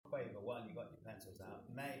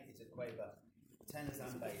tenors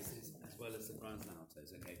and basses, as well as sopranos and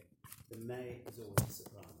altos. Okay, the May is always a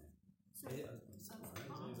soprano. So is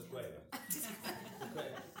a quaver.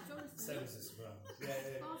 So is a soprano.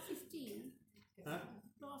 Yeah. Bar 15. Huh?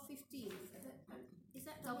 Bar 15. Is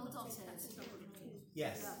that double dotted?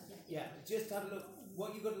 Yes. Yeah. Just have a look.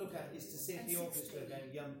 What you've got to look at is to see if the orchestra are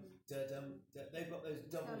going yum, da dum. They've got those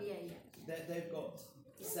double. Oh yeah. They've got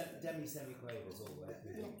semi-quavers all the way.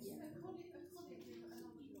 Yeah.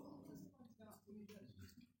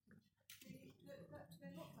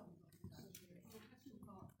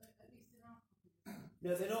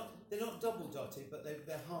 No, they're not double dotted, but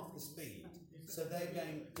they're half the speed. So they're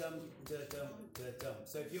going dum da dum da dum.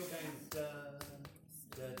 So if you're going da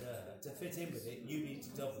da da to fit in with it, you need to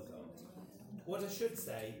double dot. What I should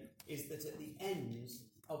say is that at the end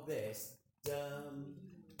of this dum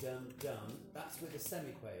dum dum, that's with a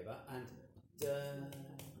semiquaver, and da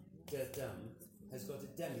da dum has got a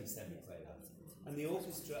demi semiquaver, and the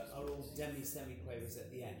orchestra are all demi semiquavers at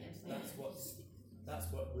the end. That's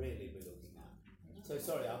what really we're looking at. So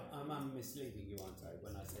sorry, I'm misleading you, aren't I,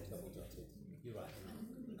 when I say double dotted? You're right.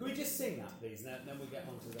 Can we just sing that, please, and then we get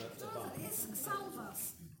on to the bar? It's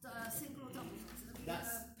Salvas, single or double.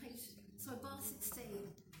 Page. So bar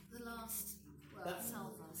 16, the last word,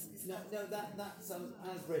 Salvas. That's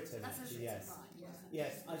as written. That's actually, yes. Right, yeah.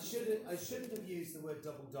 Yes, I shouldn't have used the word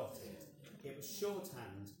double dotted. It was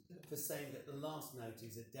shorthand for saying that the last note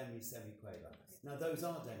is a demi semiquaver. Now those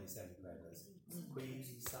are demi semiquavers. Qui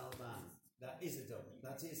salvan. That is a double.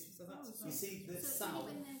 That is. You see, the sal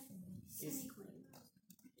is.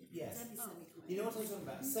 Yes. You know what I'm talking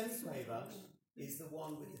about? Semiquaver is the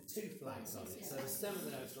one with the two flags on it. So the stem of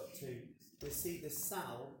the note's got two. You see the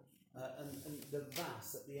sal and the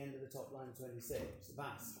vas at the end of the top line 26.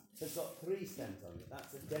 Vas has got three stems on it.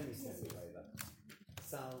 That's a demi semiquaver.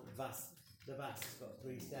 Sal vas. The vas has got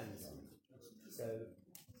three stems on it. So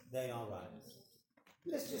they are right.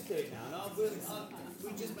 Let's just do it now, and we'll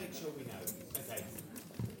just make sure we know. Okay.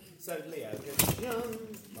 So Leo,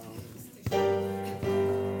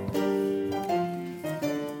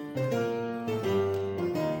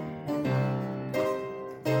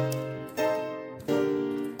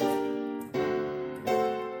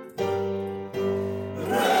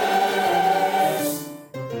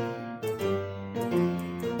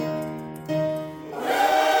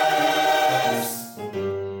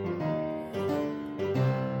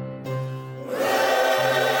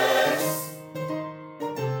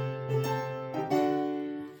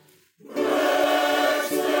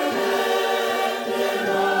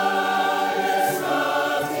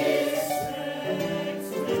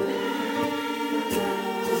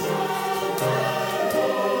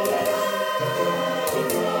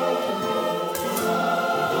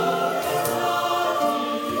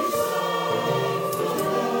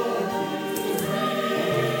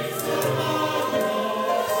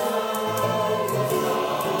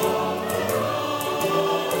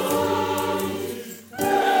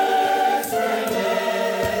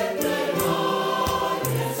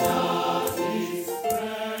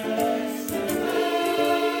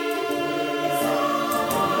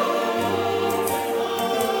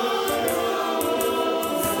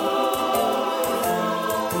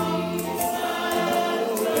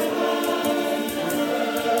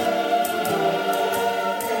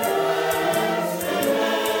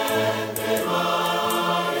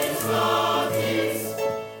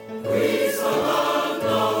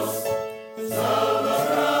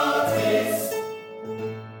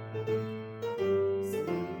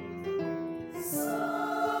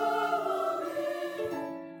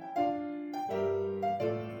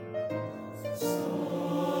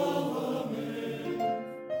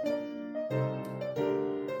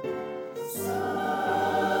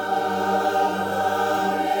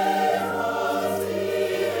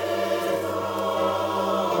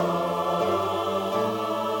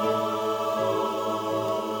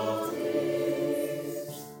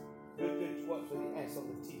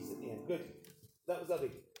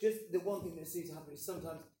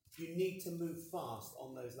 sometimes you need to move fast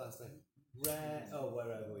on those last names.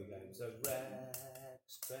 Wherever we're going. So rex,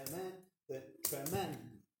 tremen, the tremen.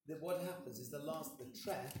 What happens is the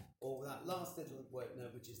tre, or that last little word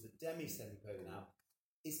note, which is the demi semiquaver now,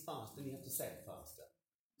 is fast, and you have to say it faster.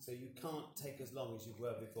 So you can't take as long as you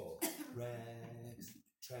were before. Rex,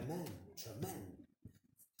 tremen,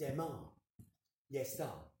 dema, yesta.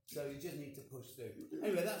 So you just need to push through.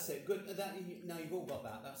 Anyway, that's it. Good. Now you've all got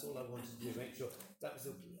that. That's all I wanted to do. Make sure that was.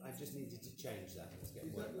 I just needed to change that. Let's get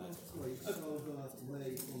work back.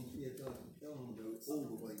 May from Pietano all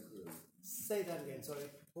the way through. Say that again. Sorry.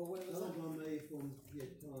 Well, where was that? May from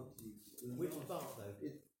Pietano. Which part though?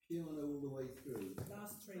 It's piano all the way through.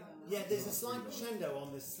 Yeah, there's a slight crescendo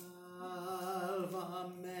on the Salva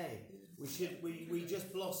Me. We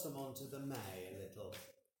just blossom onto the May a little.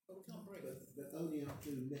 But only up to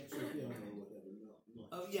mezzo piano or whatever, not.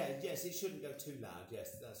 Oh yeah, yes, it shouldn't go too loud.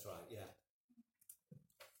 Yes, that's right. Yeah,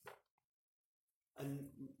 and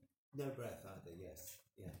no breath either. Yes,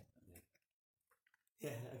 yeah.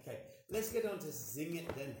 Okay. Let's get on to Sing It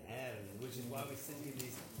Den Herren, which is why we're sitting in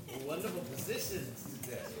these wonderful positions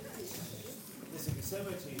today. This would be so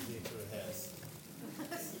much easier to rehearse.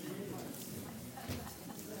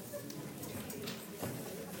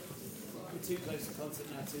 We're too close to concert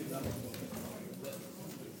now, too long.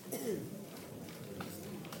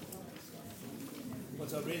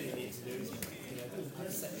 What I really need to do is, have a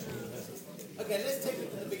section rehearsals. Okay, let's take it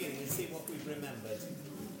from the beginning and see what we've remembered.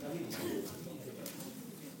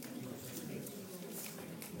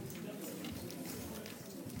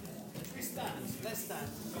 Let's stand.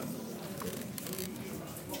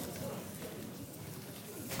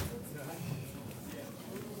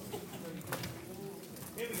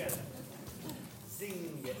 Here we go then.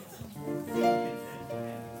 Sing it.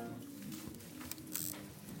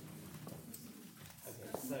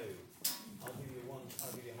 Okay, so I'll give you a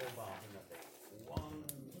whole bar for nothing. One.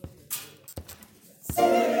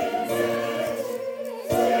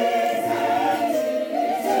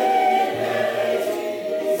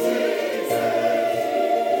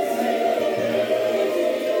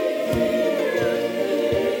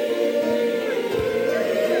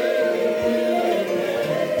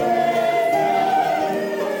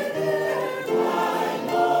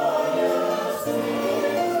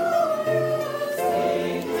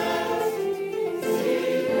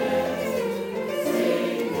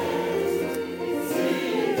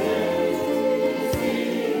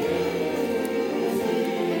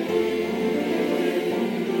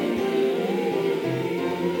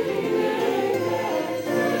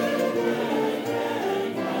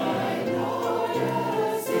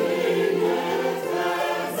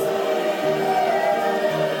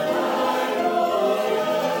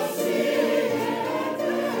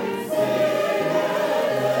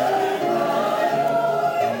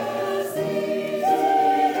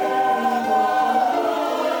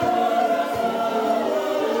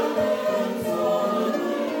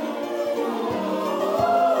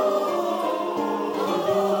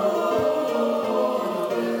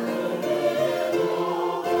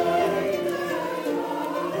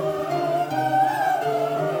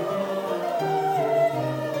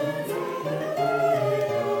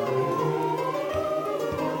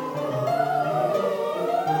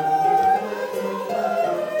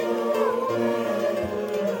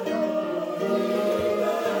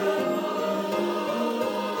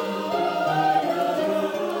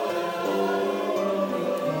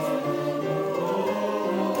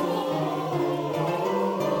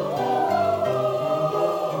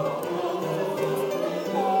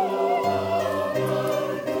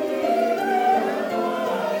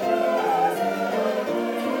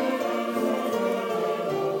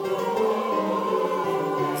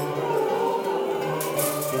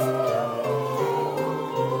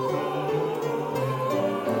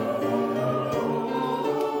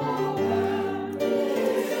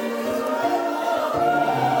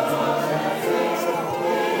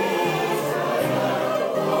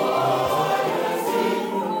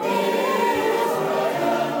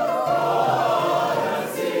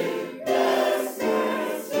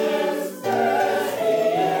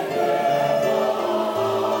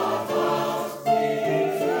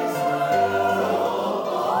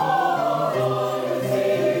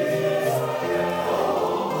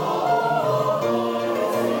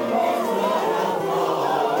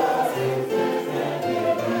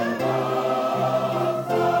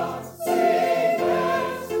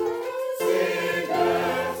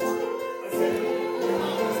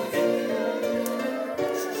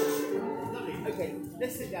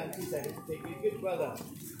 Let's sit down 2 seconds. Good, well done.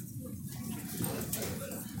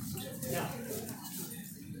 Now,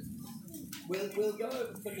 we'll go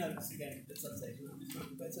over for notes again at some stage,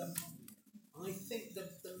 but I think the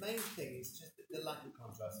main thing is just the lack of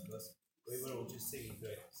contrast, because we were all just singing through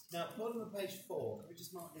it. Now, bottom of page 4, can we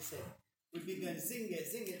just mark this in? We've been going sing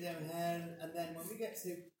it down here, and then when we get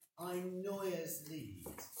to Ein neues Lied,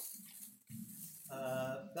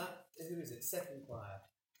 who is it? Second choir.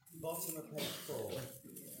 Bottom of page 4.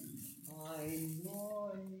 Ein neues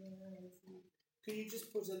Lied. Can you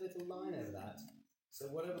just put a little line over that? So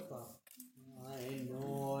whatever part. Ein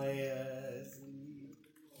neues Lied.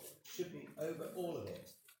 Should be over all of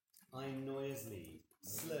it. Ein neues Lied.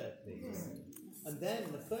 Slur, please. And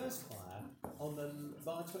then the first choir on the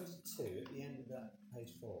bar 22 at the end of that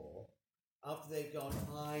page 4. after they've gone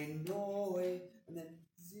I know it, and then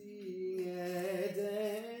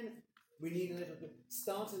then we need a little bit,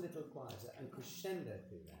 start a little quieter and crescendo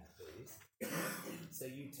through there, please. So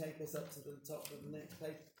you take us up to the top of the next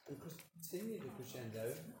page and continue the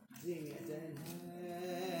crescendo,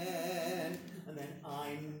 and then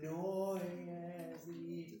I know es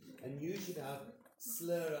Lied, and you should have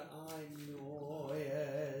slur I know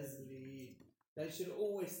es Lied. They should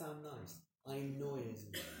always sound nice. I know es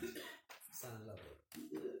Lied. Sound lovely.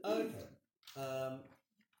 Okay.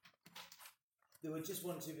 There were just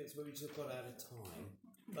 1 or 2 bits where we just got out of time.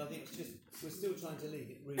 But I think it's just, we're still trying to lead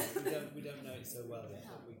it really. We don't know it so well yet,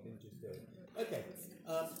 but we can just do it. Okay.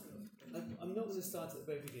 I'm not going to start at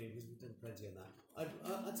the very beginning because we've done plenty on that.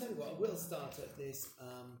 I'll tell you what, I will start at this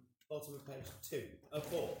bottom of page 4.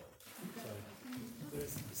 So there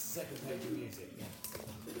is the second page of music. Yeah.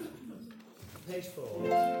 Page 4.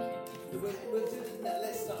 We'll do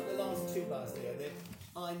let's start the last 2 bars there. The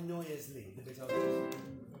I know es Lied, the bit of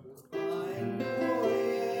I know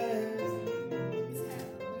es Lied.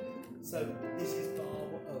 So this is bar.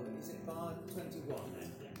 Is it bar 21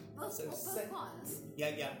 then? So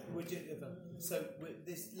yeah. We're just, so with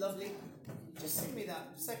this lovely. Just sing me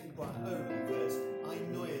that second one over first. I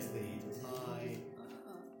know es Lied. I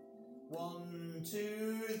 1,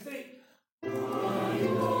 2, 3. I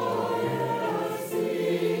know es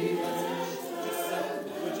Lied.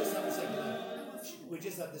 We'll just have the second one. We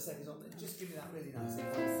just have the second one. Just give me that really nicely.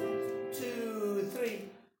 2, 3.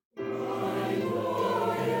 I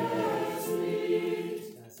know es Lied.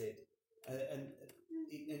 That's it. And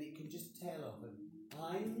it can just tail off. And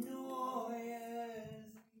I know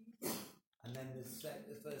es. And then the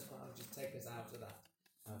first part will just take us out of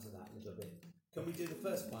that little bit. Can we do the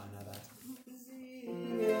first part now, that?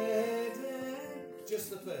 Just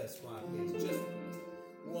the first part, please. Just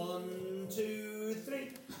 1, 2, 3.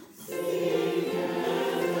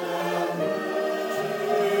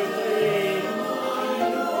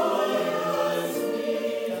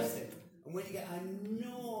 That's it. And when you get I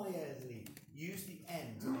know es Lied, use the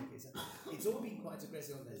end to make it. It's all been quite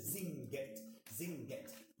aggressive on the zinget,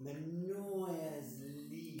 and then know es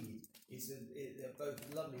Lied. They're both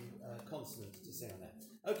lovely consonants to say on there.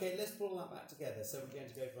 Okay, let's pull that back together. So we're going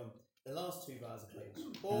to go from the last 2 bars of page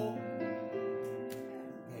 4.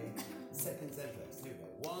 Okay, seconds then first. Here we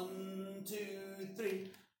go. 1, 2,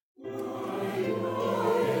 3. I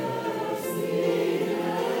know es Lied.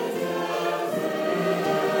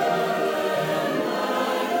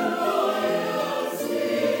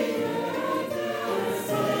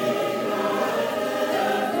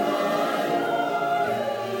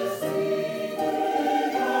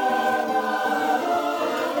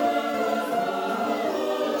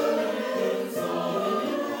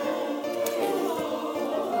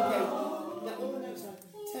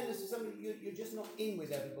 You're just not in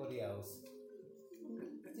with everybody else.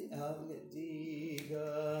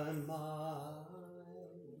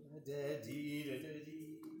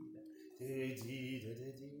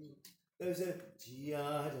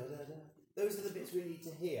 Those are the bits we need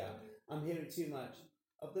to hear. I'm hearing too much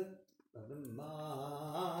of the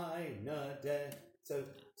minor. So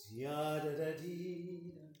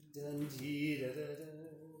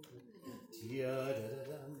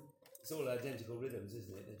it's all identical rhythms,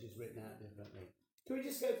 isn't it? They're just written out differently. Can we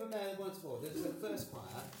just go from there once more? There's the first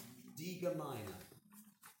choir, D minor.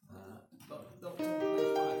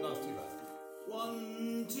 Last 2 bars.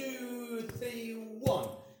 1, 2, 3, 1.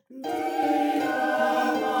 D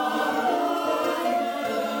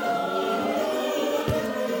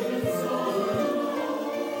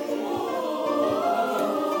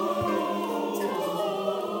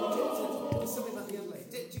Something about the other way.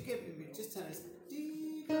 Did you give me? Just tell us.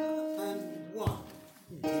 D and 1.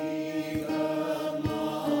 D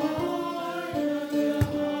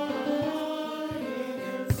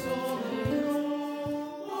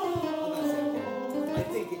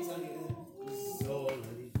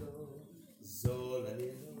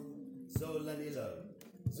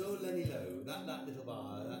Zolani-lo, that little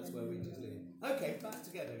bar, that's where we just leave. Okay, back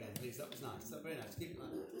together again, please. That was nice. That's very nice. Keep it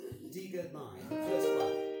like that. D good mine, the first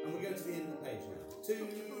one. And we'll go to the end of the page now. 2,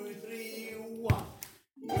 3, 1.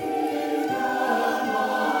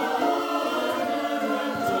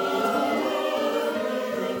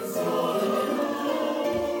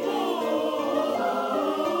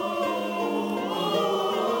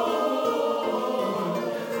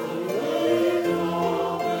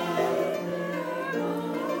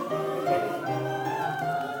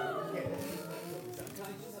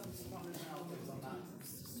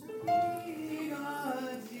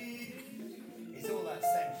 It's all that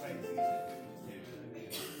same phrase.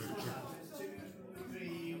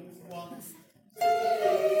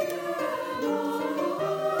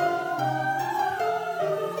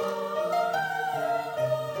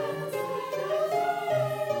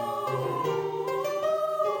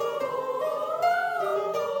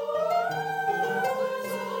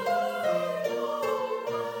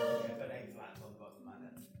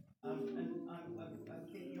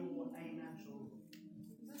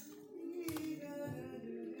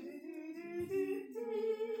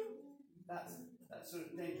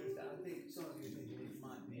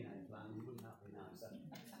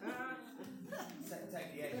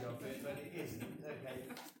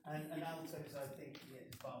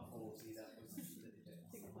 bar 40, that was a little bit.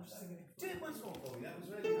 Do it once more for me, that was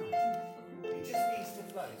really nice. It just needs to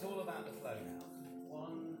flow, it's all about the flow now.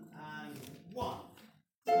 1 and 1.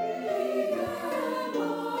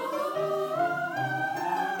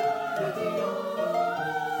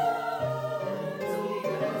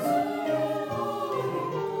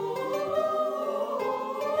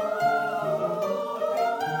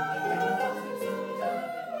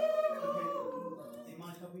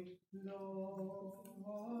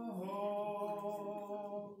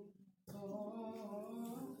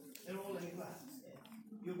 They're all in class.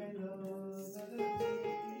 You're going to.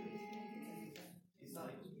 It's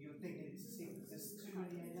like you're thinking it's a sequence. There's too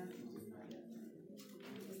many analogies in there.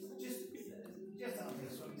 Just up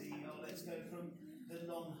this from the. Let's go from the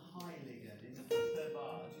non-Heiligen in the third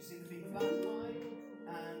bar. Do you see the B flat high?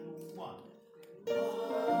 And 1.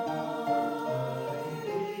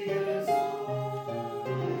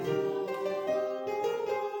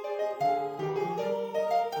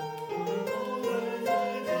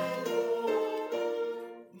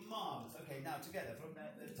 Marvellous. Okay, now together from the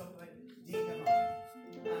top of it, D minor.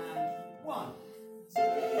 And 1. Marvellous.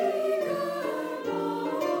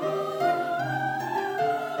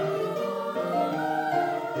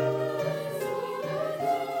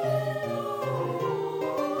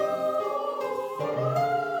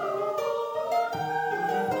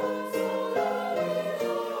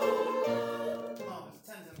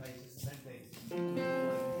 Tens and basses, the same thing.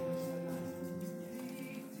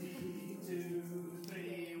 2,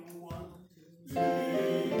 3, 1.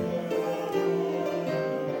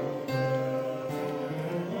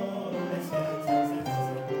 Let's go.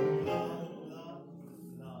 La,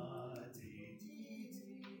 la, la, dee, dee,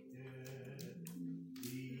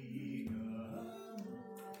 dee, dee,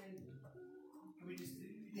 Can we just do?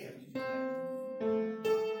 Yeah, we should play.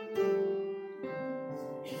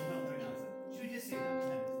 It's not very nice. Should we just sing that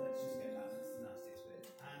tenors? Let's just get that. That's the nastiest bit.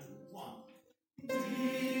 And 1.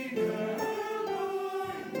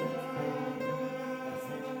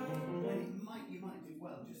 And you might do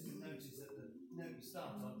well just to notice that the note you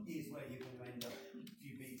start on is where you're going to end up a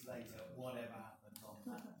few beats later, whatever happens on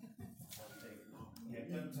that. Yeah,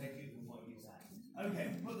 don't take it from what you say.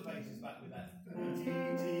 Okay, put the basses back with that. D, 2,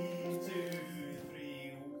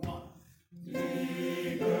 3, 1.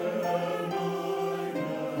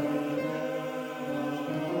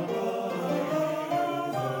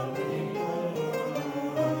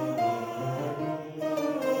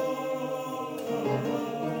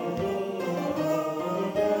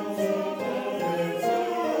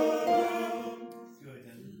 Good,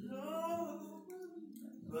 and low.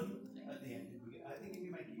 Bun at the end. I think if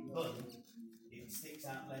you make it bun, it sticks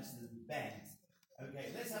out less than bend.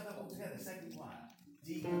 Okay, let's have that all together. Second choir. D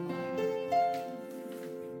minor.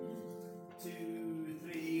 2,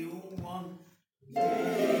 3, 1.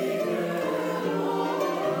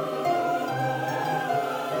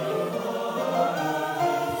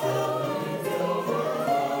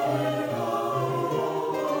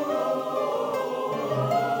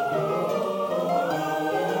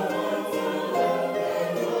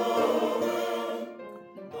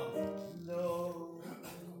 Low.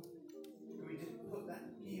 Can we just put that?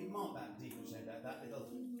 You mark that D crescendo, that little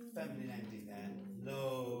feminine ending there.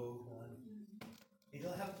 Low.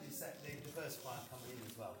 It'll help the first choir coming in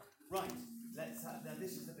as well. Right. Let's have. Now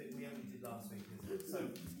this is the bit we only did last week, isn't it? So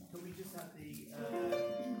can we just have the?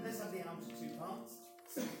 Let's have the outer two parts.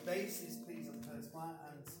 So basses, please, on the first choir,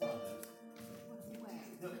 and sopranos.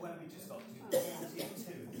 Where we just got to 42,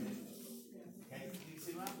 isn't it? Okay. Do you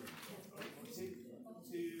see that? 42.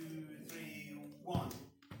 2, 3, 1.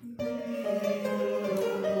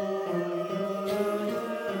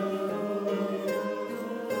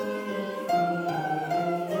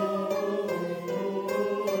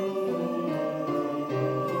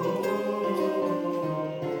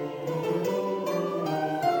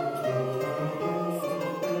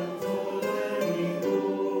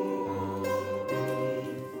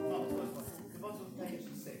 The bottom of page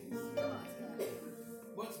 6.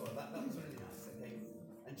 Works well, that was really nice, okay?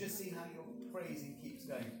 And just see how your phrasing keeps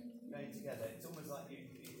going together. It's almost like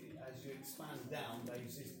as you expand down,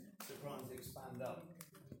 basses, sopranos expand up.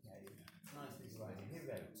 Okay, it's a nice piece of writing. Here we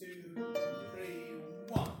go. 2, 3,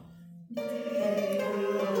 1.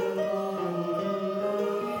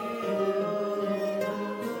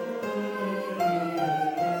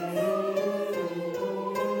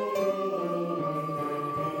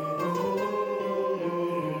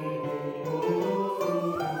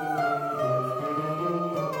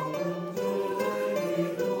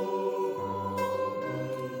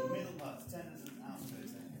 Middle parts, tenors and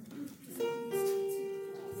outros then.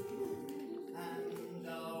 And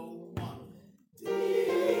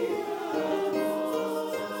 1.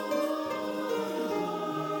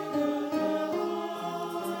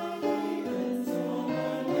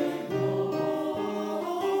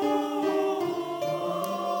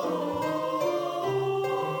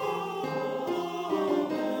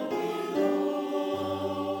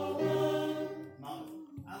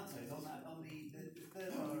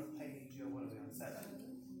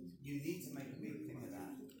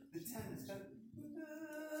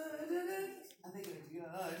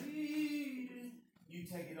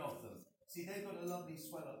 See, they've got a lovely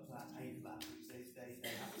swell up to that A flat, which they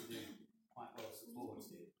have to do quite well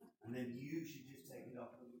supported. And then you should just take it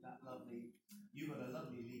off with that lovely, you've got a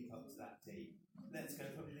lovely leap up to that D. Let's go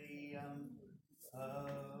from the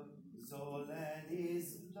Sol and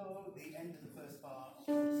is low, the end of the first bar,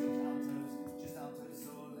 altos, just altos,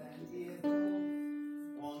 Sol and is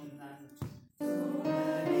low, 1 and 2. Sol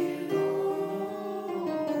and is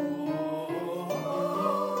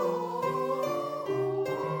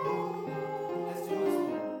let's do this one.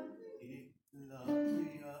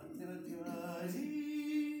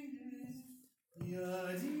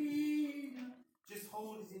 Just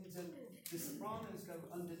hold it into the sopranos go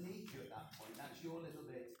underneath you at that point. That's your little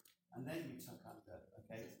bit, and then you tuck under.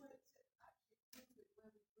 Okay.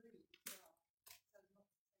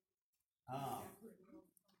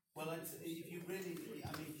 Well, if you really, I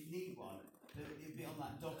mean, if you need one, it'd be on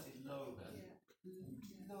that dotted low then.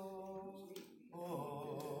 Low.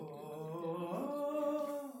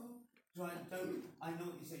 Don't. I know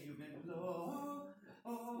what you say. You're going low.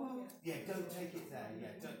 Yeah, don't take it there.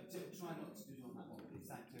 Yeah, don't try not to do it on that one. It's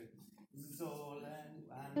that two. Sol and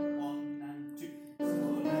 1 and 2.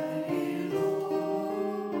 Sol and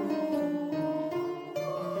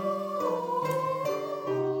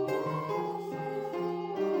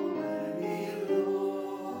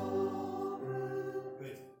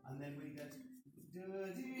good. And then we go to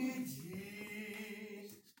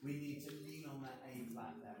we need to lean on that A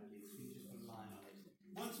flat there. You can just put a line on it.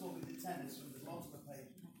 Once more with the tenors from the bottom of page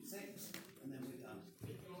 6, and then we're done.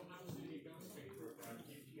 If you're absolutely gasping for a break,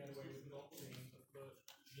 you can get away with not singing the first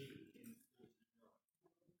G in 49.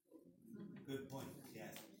 Good point,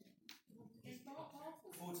 yes.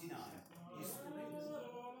 49.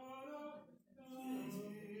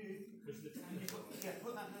 Because the tenors. Yeah,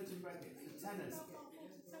 put that note in brackets. The tenors.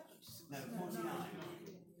 No, 49.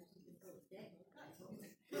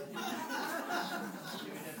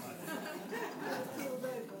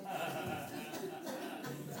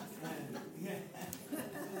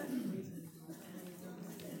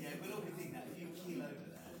 Yeah, we'll all be thinking that. If you keel over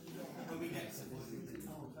there, when we get to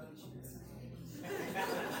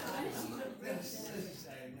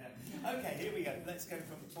okay, here we go. Let's go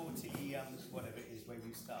from 40, whatever it is, where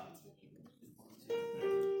you start. 1, 2, 3.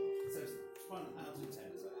 So, front, alto,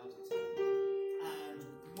 tenor, so alto, tenor. And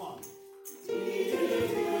 1.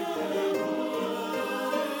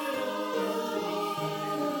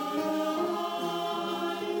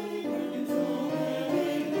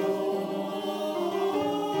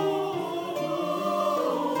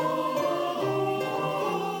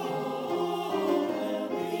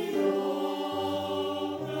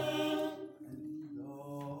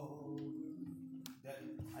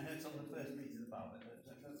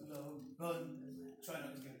 Try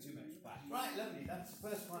not to give it too much back. Right, lovely. That's the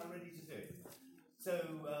first one I'm ready to do. So,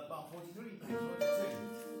 bar 43, please.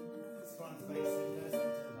 42. Front face in first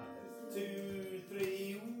and turn like this. 2,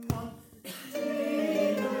 3, 1.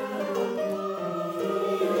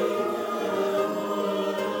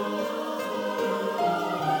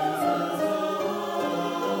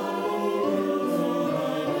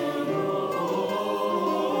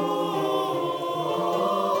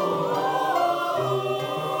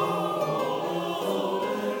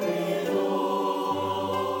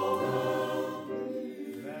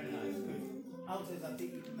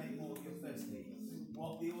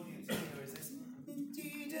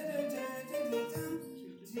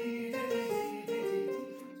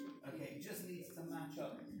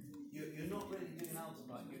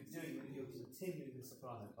 Continuing the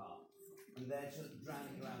soprano part, and they're just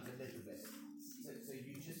drowning around a little bit. So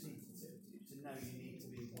you just need to know you need to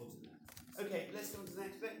be important now. Okay, let's go on to the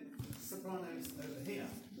next bit. Sopranos over here.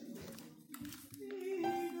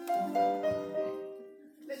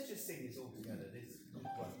 Let's just sing this all together. This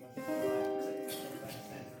one.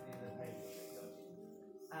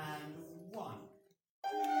 And 1.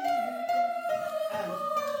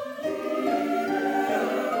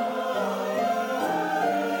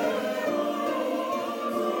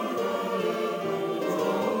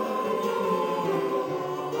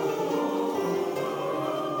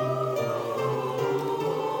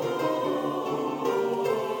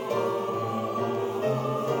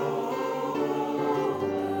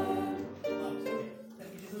 Let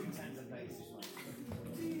me just do 10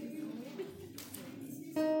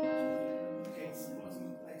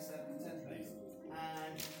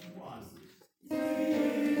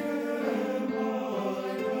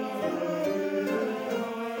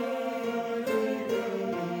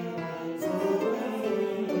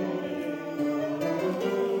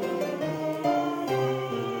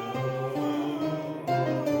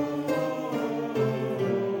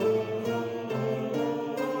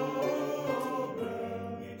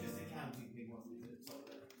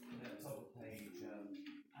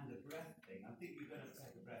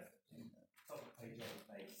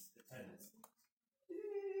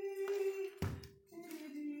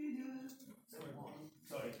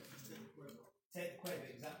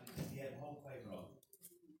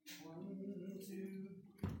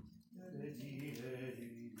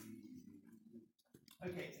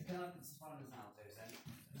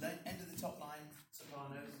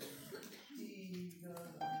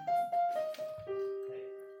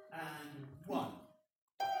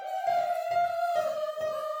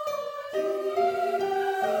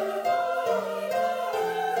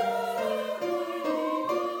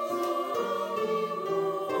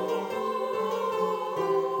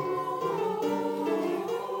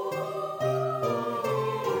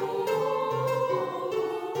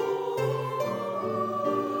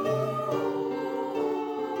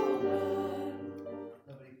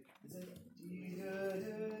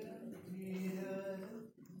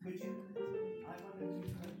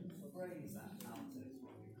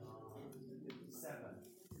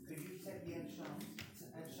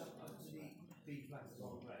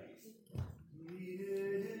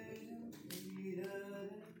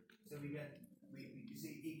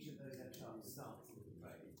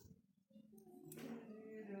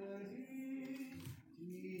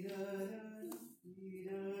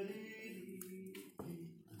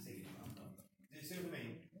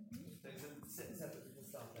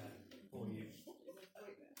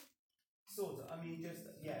 mean, just,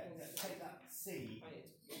 take that C,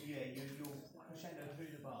 you'll crescendo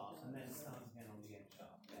through the bar and then start again on the F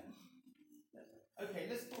sharp. Yeah. Okay,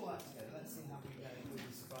 let's pull that together. Let's see how we go with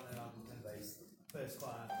the soprano, alto, and bass. First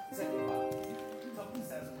bar, second bar, top of the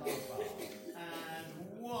 7, last bar. And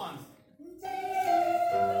 1.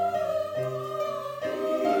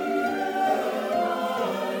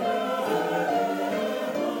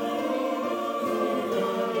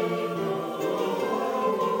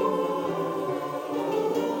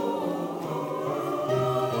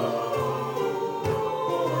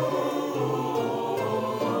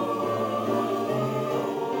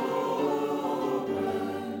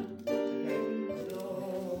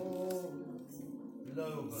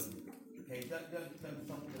 Don't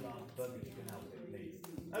stop the last bun if you can help it, please.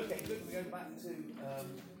 Okay, good. We go back to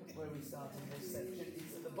where we started this section.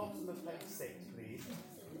 It's at the bottom of page 6, please.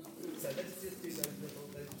 So let's just do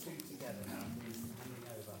those two together now, please, handing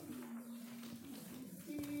over.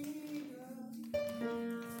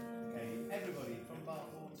 Okay, everybody from bar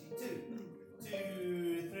 42.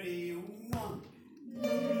 2, 3, 1.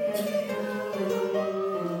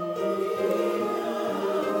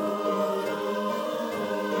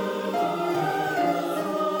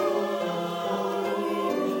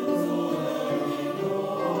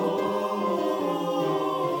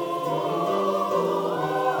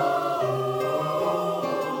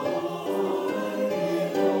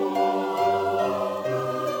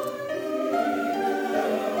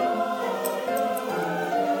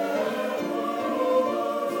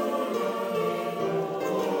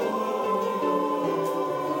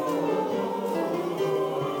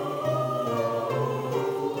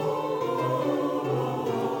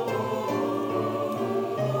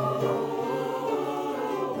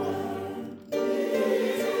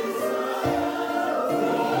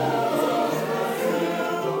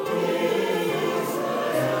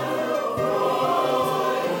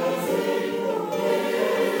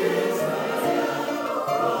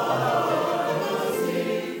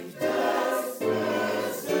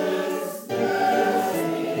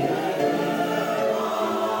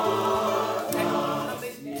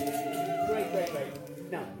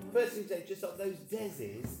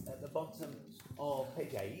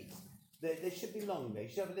 They should be long. They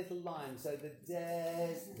should have a little line. So the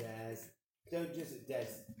des. Don't just des.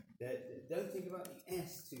 Don't think about the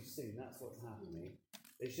S too soon. That's what's happening.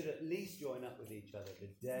 They should at least join up with each other. The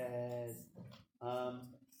des.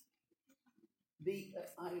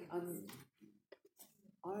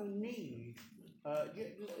 I need.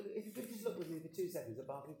 If you could just look with me for 2 seconds.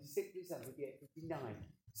 About 56, 57, 58, 59,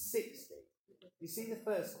 60. You see the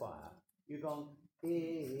first choir. You've gone.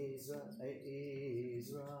 Israel,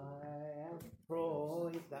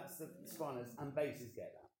 that's the sopranos and basses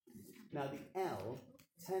get that. Now the L,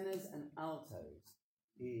 tenors and altos,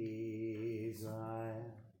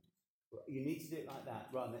 Israel. You need to do it like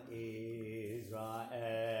that, rather than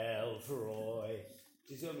Israel, Troy.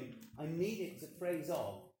 Do you see what I mean? I need it to phrase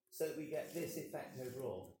off so that we get this effect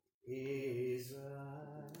overall.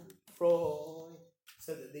 Israel, Troy.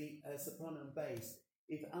 So that the soprano and bass,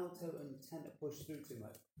 if alto and tenor push through too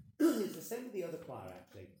much, it's the same with the other choir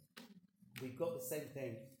actually. We've got the same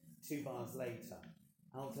thing 2 bars later.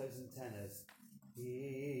 Altos and tenors.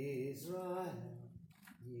 Israel.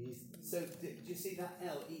 So do you see that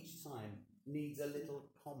L each time needs a little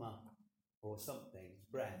comma or something,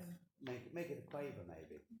 breath. Make it a quaver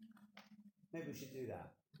maybe. Maybe we should do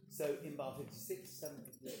that. So in bar 56, 7,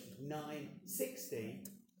 9, 60,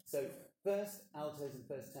 so first altos and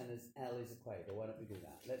first tenors, L is a quaver. Why don't we do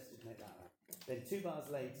that? Let's just make that right. Then 2 bars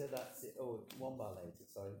later, that's it. Or 1 bar later,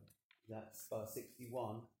 sorry. That's bar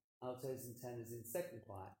 61. Altos and tenors in second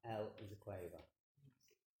choir, L is a quaver.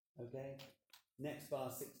 Okay? Next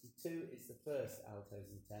bar 62, it's the first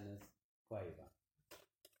altos and tenors, quaver.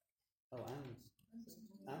 Oh,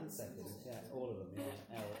 and second, yeah, all of them,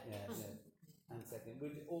 yeah. L, yeah. And second.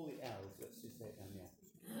 With all the L's, let's just take them, yeah.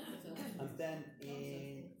 And then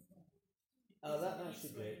in... Oh, that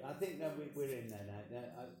should do it. I think that we're in there now.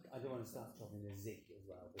 I don't want to start chopping the zik as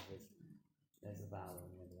well because there's a vowel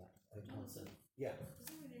on the end of that. Yeah. Is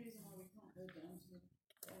there any reason why we can't go down to the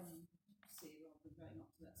C rather than going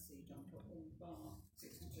up to that C jump up on bar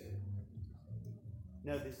 62?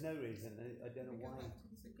 No, there's no reason. I don't know why.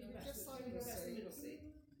 Just so we go back to the middle C.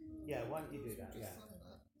 Yeah, why don't you do that? Yeah.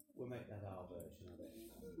 We'll make that our version of it.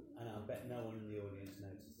 And I bet no one in the audience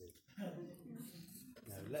notices.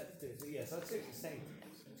 No, let's do it. Yes, I see what you're saying.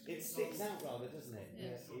 It sticks out rather, doesn't it?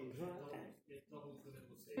 Yes. It doubles the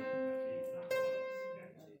middle C.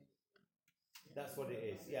 That's what it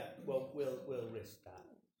is. Yeah. Well, we'll risk that.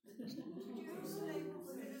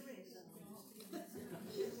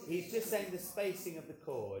 He's just saying the spacing of the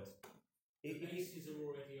chord. The bases are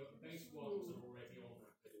already on, the bass ones are already on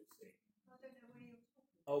that middle C.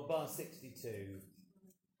 Oh, bar 62.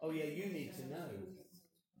 Oh yeah, you need to know.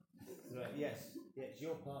 Right, yes,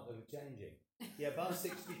 your part that we're changing. Yeah, bar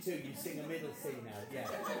 62, you sing a middle C now, yeah.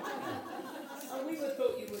 Oh, we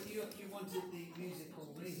thought you wanted the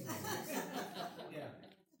musical reason. Yeah.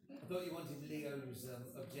 I thought you wanted Leo's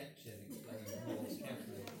objection explained more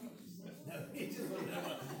carefully. No, he just wanted to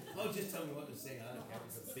know oh, just tell me what to sing, I don't care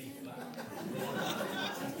if it's a B flat.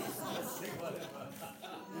 Sing whatever.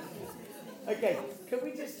 Okay, can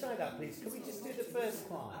we just try that, please? Can we just do the first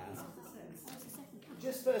choir?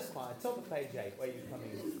 Just first choir, top of page 8, where you're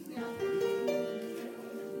coming in.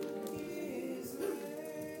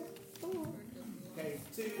 Okay,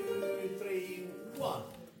 2, 3, 1.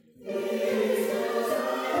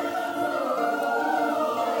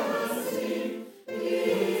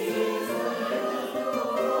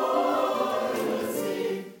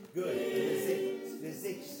 Good. The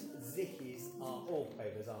zickies are all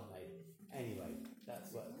quavers, aren't they? Anyway,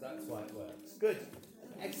 that's why it works. Good.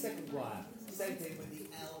 Second choir. Same thing with the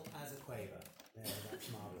L as a quaver. There, that's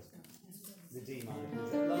marvellous. The D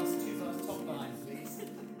minor. Last two bars, top line, please.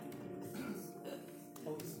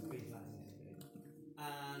 Oh, this is B flat, isn't it?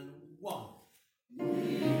 And 1.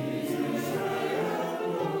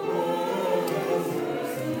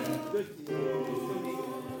 Good. Still need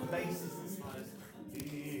basses and smiles.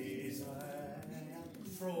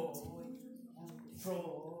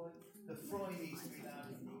 Freud. The Freud needs to be loud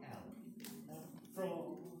in the L.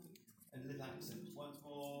 Freud. And little accent. Once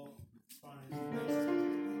more. And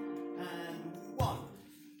 1.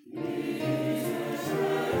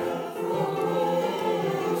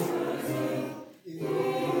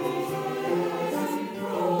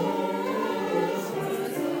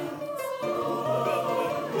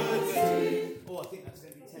 Oh, I think that's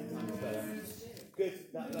going to be 10 times better. Good.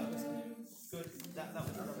 That was good. That was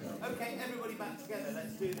perfect. Okay, everybody back together.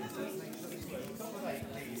 Let's do this. Let's make sure this works. Top of 8,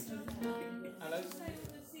 please. Hello?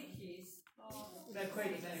 They're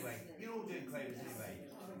quavers anyway. You're all doing quavers anyway.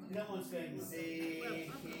 No one's going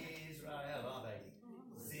Zik Israel, are they?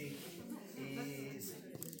 Zik is.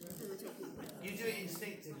 You do it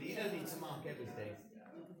instinctively. You don't need to mark everything.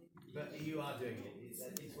 But you are doing it.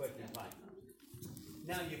 It's working fine.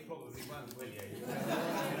 Now you probably won't, will you? It's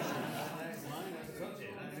mine. I forgot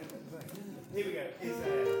it. Here we go.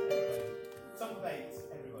 Israel. Top of 8,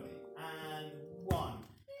 everybody. And 1.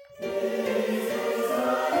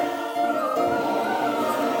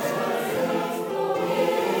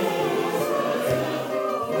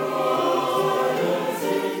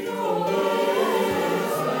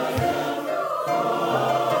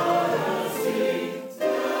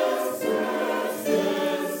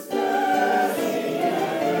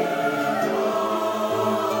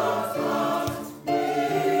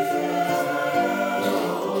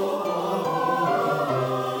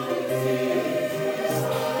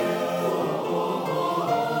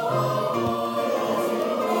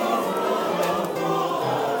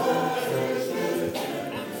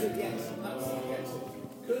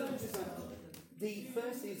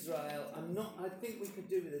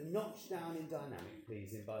 Down in dynamic,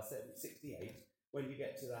 please, in bar 68, when you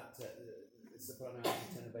get to that soprano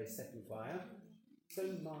tenor bass second choir. So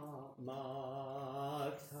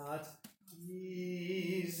Markat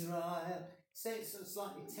Israel. Say it sort of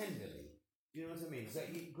slightly tenderly. You know what I mean? So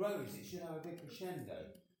it grows. It should have a big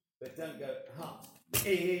crescendo, but don't go heart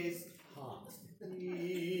is heart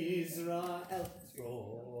Israel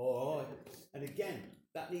Freud. And again,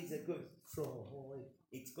 that needs a good Freud.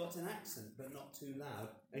 It's got an accent, but not too loud.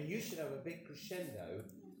 And you should have a big crescendo.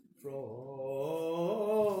 Freud.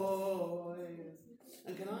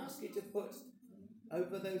 And can I ask you to put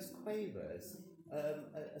over those quavers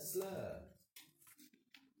a slur?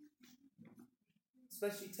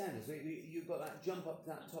 Especially tenors. You've got that jump up to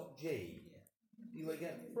that top G. You will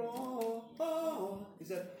get Freud.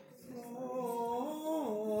 It's a Freud.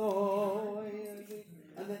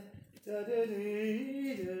 And then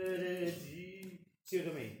see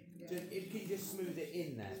what I mean? Yeah. Can you just smooth it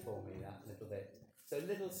in there for me, that little bit? So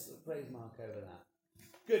little praise mark over that.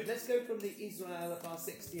 Good, let's go from the Israel of our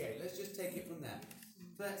 68. Let's just take it from there.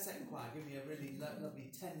 For that second choir, give me a really lovely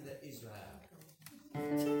tender Israel.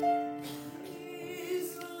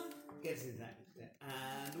 Israel. Gets in that.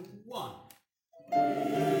 And 1.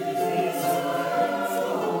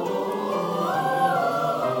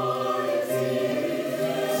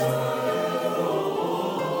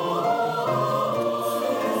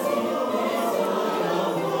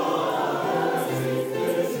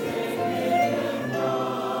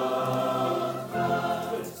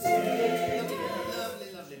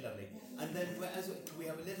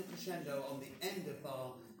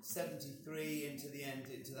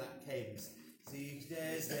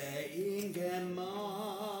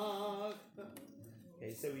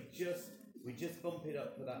 So we just bump it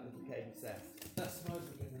up for that little cable set. That's suppose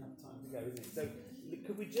we're going to have time to go, isn't it? So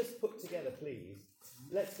could we just put together, please?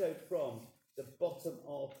 Let's go from the bottom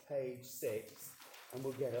of page 6, and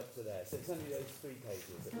we'll get up to there. So it's only those 3 pages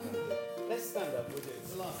that we're going to do. Let's stand up. We'll do it.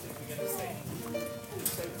 It's the last thing we're going to see.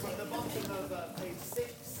 So from the bottom of page 6,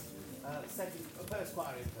 first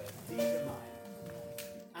choir in first. These are mine.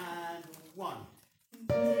 And 1.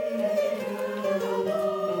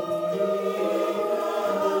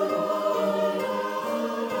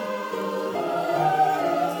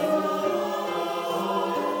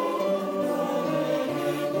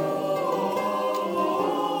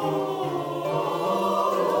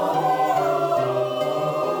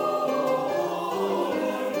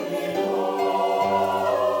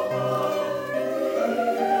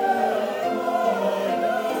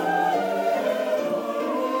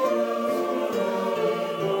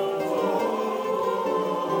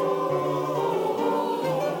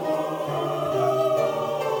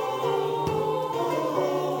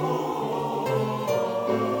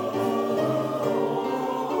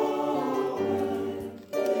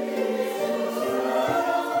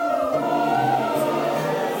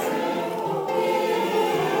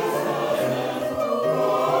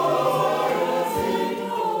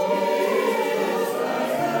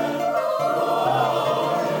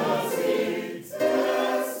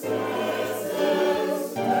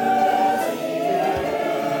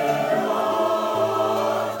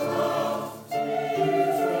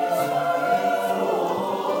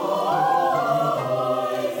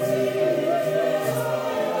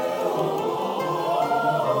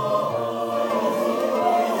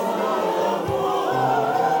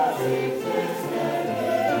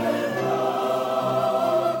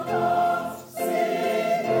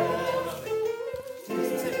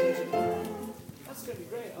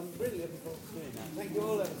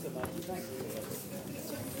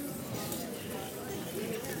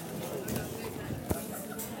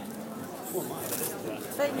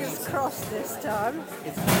 Fingers crossed this time.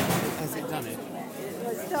 Has it done it?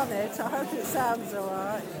 It's done it. I hope it sounds all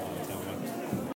right.